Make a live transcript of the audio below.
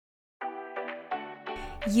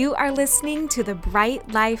You are listening to the Bright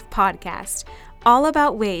Life Podcast, all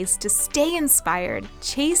about ways to stay inspired,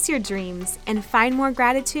 chase your dreams, and find more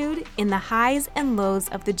gratitude in the highs and lows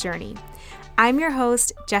of the journey. I'm your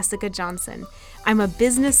host, Jessica Johnson. I'm a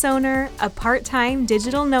business owner, a part-time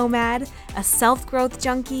digital nomad, a self-growth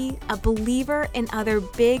junkie, a believer in other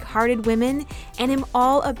big-hearted women, and am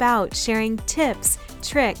all about sharing tips,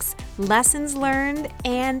 tricks, lessons learned,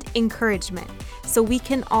 and encouragement so we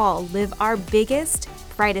can all live our biggest,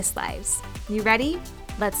 brightest lives. You ready?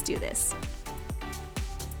 Let's do this.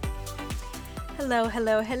 Hello,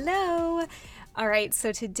 hello, hello. All right,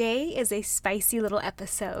 so today is a spicy little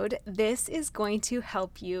episode. This is going to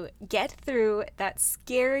help you get through that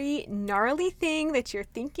scary, gnarly thing that you're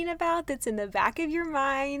thinking about that's in the back of your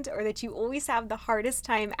mind, or that you always have the hardest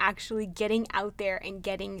time actually getting out there and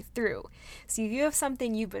getting through. So if you have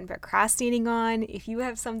something you've been procrastinating on, if you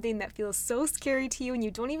have something that feels so scary to you and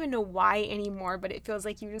you don't even know why anymore, but it feels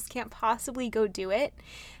like you just can't possibly go do it,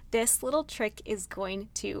 this little trick is going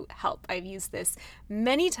to help. I've used this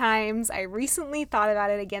many times. I recently thought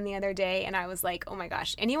about it again the other day and I was like, oh my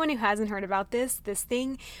gosh, anyone who hasn't heard about this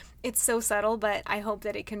thing, it's so subtle, but I hope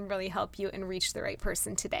that it can really help you and reach the right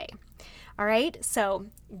person today. All right, so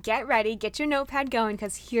get ready, get your notepad going,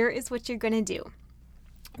 because here is what you're going to do.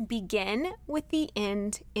 Begin with the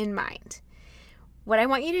end in mind. What I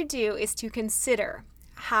want you to do is to consider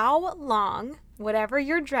how long whatever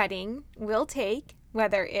you're dreading will take,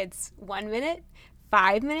 whether it's 1 minute,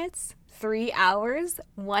 5 minutes, 3 hours,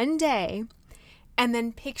 1 day, and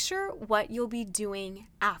then picture what you'll be doing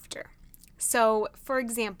after. So, for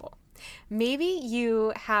example, maybe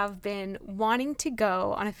you have been wanting to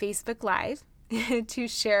go on a Facebook Live to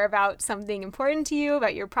share about something important to you,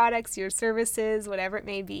 about your products, your services, whatever it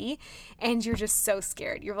may be, and you're just so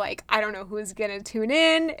scared. You're like, I don't know who's going to tune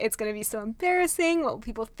in. It's going to be so embarrassing. What will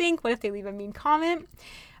people think? What if they leave a mean comment?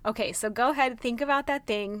 Okay, so go ahead, think about that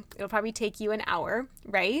thing. It'll probably take you an hour,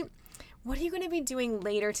 right? What are you going to be doing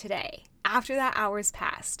later today after that hour's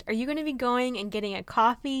passed? Are you going to be going and getting a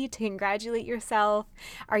coffee to congratulate yourself?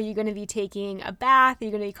 Are you going to be taking a bath? Are you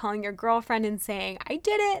going to be calling your girlfriend and saying, I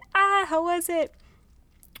did it? How was it?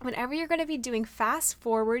 Whatever you're going to be doing, fast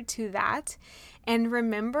forward to that and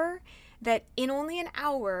remember that in only an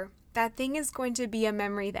hour, that thing is going to be a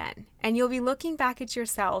memory then. And you'll be looking back at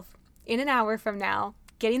yourself in an hour from now,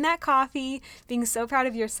 getting that coffee, being so proud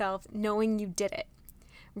of yourself, knowing you did it,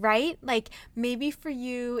 right? Like maybe for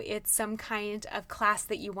you, it's some kind of class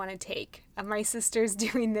that you want to take. My sister's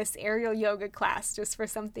doing this aerial yoga class just for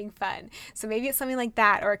something fun. So maybe it's something like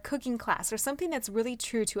that, or a cooking class, or something that's really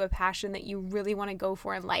true to a passion that you really want to go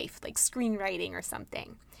for in life, like screenwriting or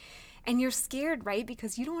something. And you're scared, right?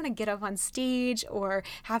 Because you don't want to get up on stage or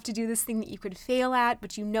have to do this thing that you could fail at,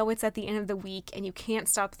 but you know it's at the end of the week and you can't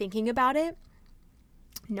stop thinking about it.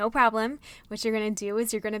 No problem. What you're going to do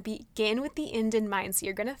is you're going to begin with the end in mind. So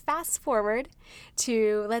you're going to fast forward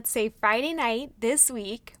to, let's say, Friday night this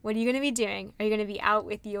week. What are you going to be doing? Are you going to be out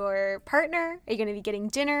with your partner? Are you going to be getting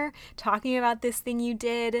dinner, talking about this thing you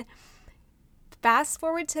did? Fast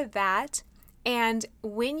forward to that. And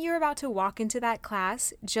when you're about to walk into that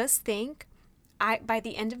class, just think, by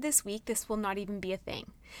the end of this week, this will not even be a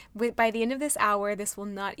thing. By the end of this hour, this will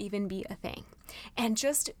not even be a thing. And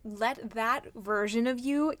just let that version of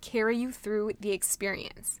you carry you through the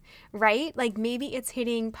experience, right? Like maybe it's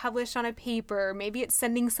hitting publish on a paper, maybe it's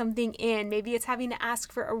sending something in, maybe it's having to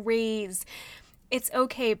ask for a raise. It's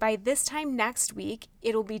okay. By this time next week,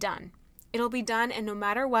 it'll be done. It'll be done, and no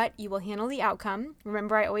matter what, you will handle the outcome.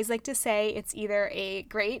 Remember, I always like to say it's either a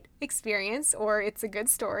great experience or it's a good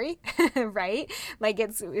story, right? Like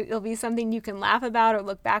it'll be something you can laugh about or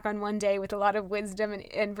look back on one day with a lot of wisdom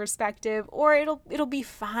and perspective, or it'll be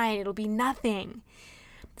fine. It'll be nothing.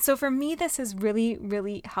 So for me, this has really,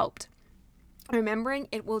 really helped. Remembering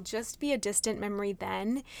it will just be a distant memory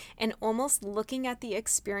then, and almost looking at the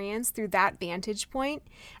experience through that vantage point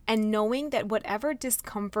and knowing that whatever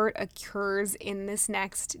discomfort occurs in this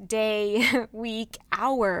next day, week,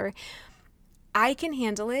 hour, I can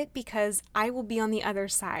handle it because I will be on the other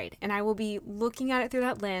side and I will be looking at it through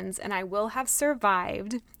that lens and I will have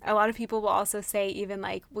survived. A lot of people will also say even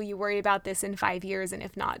like, will you worry about this in 5 years? And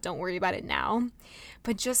if not, don't worry about it now.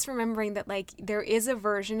 But just remembering that like there is a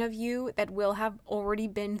version of you that will have already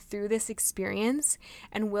been through this experience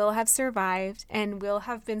and will have survived and will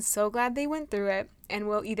have been so glad they went through it and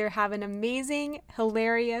will either have an amazing,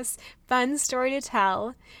 hilarious, fun story to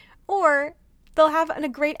tell, or they'll have a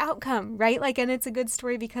great outcome, right? Like, and it's a good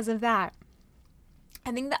story because of that.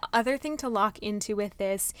 I think the other thing to lock into with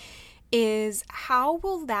this is how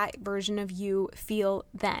will that version of you feel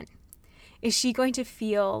then? Is she going to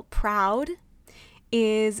feel proud?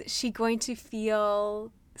 Is she going to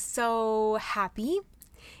feel so happy?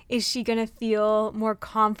 Is she going to feel more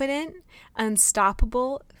confident,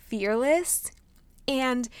 unstoppable, fearless?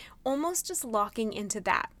 And almost just locking into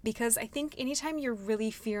that, because I think anytime you're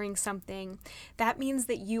really fearing something, that means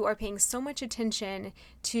that you are paying so much attention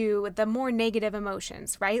to the more negative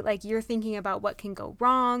emotions, right? Like you're thinking about what can go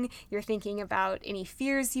wrong, you're thinking about any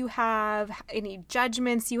fears you have, any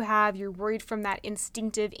judgments you have, you're worried from that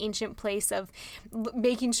instinctive ancient place of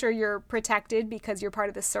making sure you're protected because you're part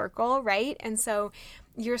of the circle, right? And so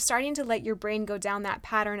you're starting to let your brain go down that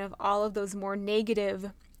pattern of all of those more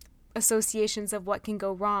negative associations of what can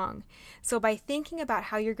go wrong. So by thinking about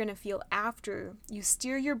how you're going to feel after, you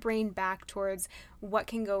steer your brain back towards what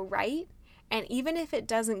can go right. And even if it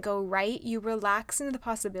doesn't go right, you relax into the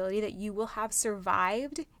possibility that you will have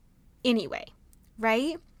survived anyway,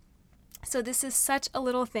 right? So this is such a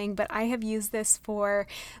little thing, but I have used this for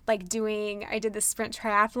I did the sprint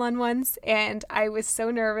triathlon once, and I was so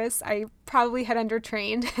nervous. I probably had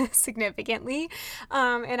undertrained significantly.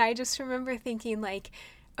 And I just remember thinking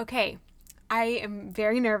okay, I am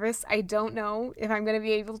very nervous. I don't know if I'm going to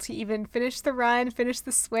be able to even finish the run, finish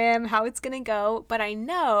the swim, how it's going to go. But I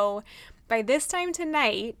know by this time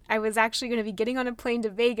tonight, I was actually going to be getting on a plane to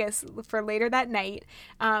Vegas for later that night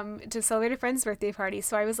to celebrate a friend's birthday party.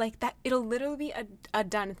 So I was like, that it'll literally be a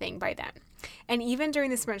done thing by then. And even during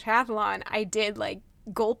the sprint triathlon, I did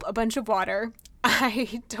gulp a bunch of water.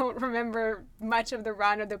 I don't remember much of the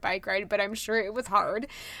run or the bike ride, but I'm sure it was hard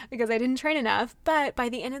because I didn't train enough. But by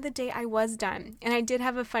the end of the day, I was done. And I did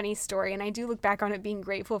have a funny story, and I do look back on it being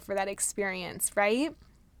grateful for that experience, right?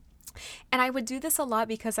 And I would do this a lot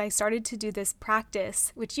because I started to do this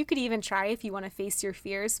practice, which you could even try if you want to face your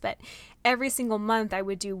fears. But every single month, I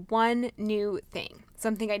would do one new thing,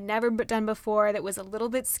 something I'd never done before that was a little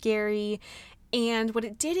bit scary. And what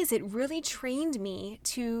it did is it really trained me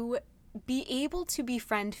to be able to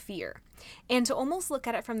befriend fear and to almost look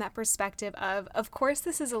at it from that perspective of course,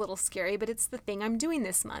 this is a little scary, but it's the thing I'm doing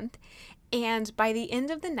this month. And by the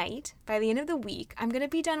end of the night, by the end of the week, I'm going to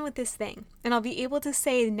be done with this thing. And I'll be able to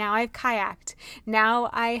say, now I've kayaked, now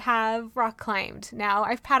I have rock climbed, now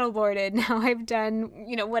I've paddleboarded, now I've done,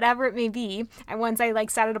 whatever it may be. And once I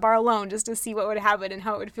sat at a bar alone just to see what would happen and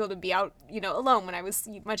how it would feel to be out, alone when I was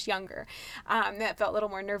much younger. That felt a little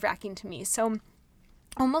more nerve-wracking to me. So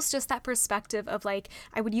almost just that perspective of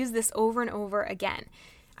I would use this over and over again.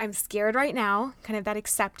 I'm scared right now, kind of that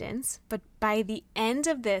acceptance, but by the end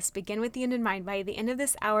of this, begin with the end in mind, by the end of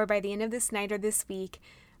this hour, by the end of this night or this week,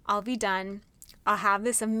 I'll be done. I'll have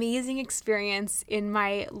this amazing experience in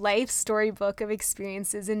my life storybook of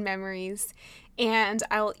experiences and memories. And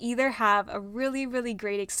I'll either have a really, really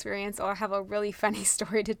great experience or have a really funny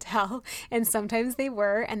story to tell. And sometimes they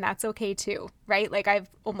were, and that's okay too, right? I've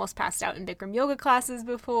almost passed out in Bikram yoga classes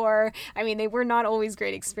before. I mean, they were not always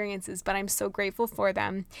great experiences, but I'm so grateful for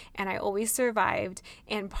them. And I always survived.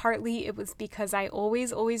 And partly it was because I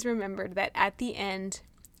always, always remembered that at the end,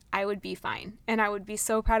 I would be fine. And I would be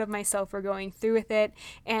so proud of myself for going through with it.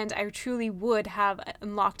 And I truly would have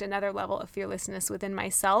unlocked another level of fearlessness within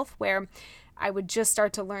myself where I would just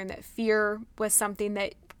start to learn that fear was something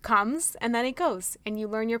that comes and then it goes. And you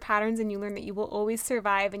learn your patterns and you learn that you will always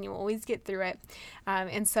survive and you will always get through it.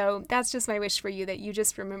 And so that's just my wish for you, that you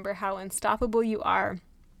just remember how unstoppable you are.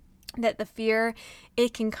 That the fear,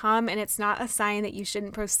 it can come and it's not a sign that you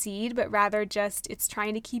shouldn't proceed, but rather just it's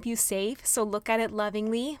trying to keep you safe. So look at it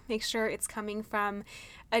lovingly. Make sure it's coming from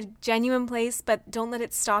a genuine place, but don't let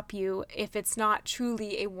it stop you if it's not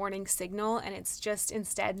truly a warning signal and it's just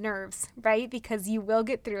instead nerves, right? Because you will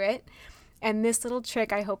get through it. And this little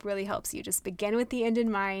trick I hope really helps you. Just begin with the end in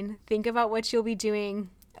mind. Think about what you'll be doing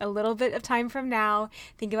a little bit of time from now.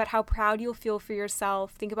 Think about how proud you'll feel for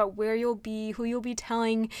yourself. Think about where you'll be, who you'll be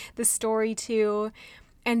telling the story to,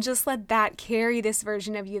 and just let that carry this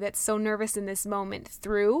version of you that's so nervous in this moment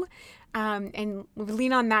through. And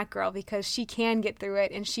lean on that girl, because she can get through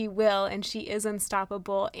it and she will, and she is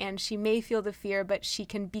unstoppable, and she may feel the fear, but she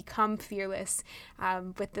can become fearless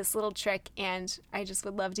with this little trick. And I just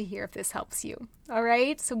would love to hear if this helps you. All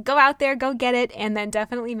right. So go out there, go get it, and then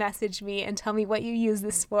definitely message me and tell me what you use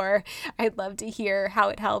this for. I'd love to hear how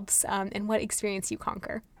it helps and what experience you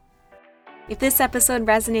conquer. If this episode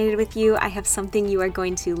resonated with you, I have something you are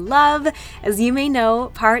going to love. As you may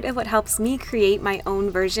know, part of what helps me create my own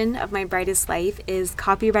version of my brightest life is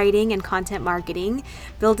copywriting and content marketing.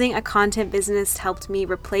 Building a content business helped me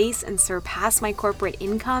replace and surpass my corporate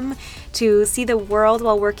income, to see the world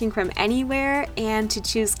while working from anywhere, and to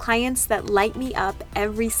choose clients that light me up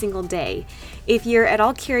every single day. If you're at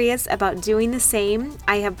all curious about doing the same,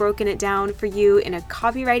 I have broken it down for you in a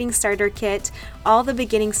copywriting starter kit, all the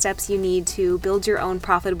beginning steps you need to build your own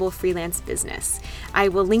profitable freelance business. I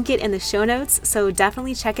will link it in the show notes, so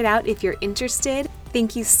definitely check it out if you're interested.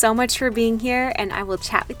 Thank you so much for being here, and I will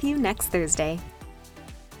chat with you next Thursday.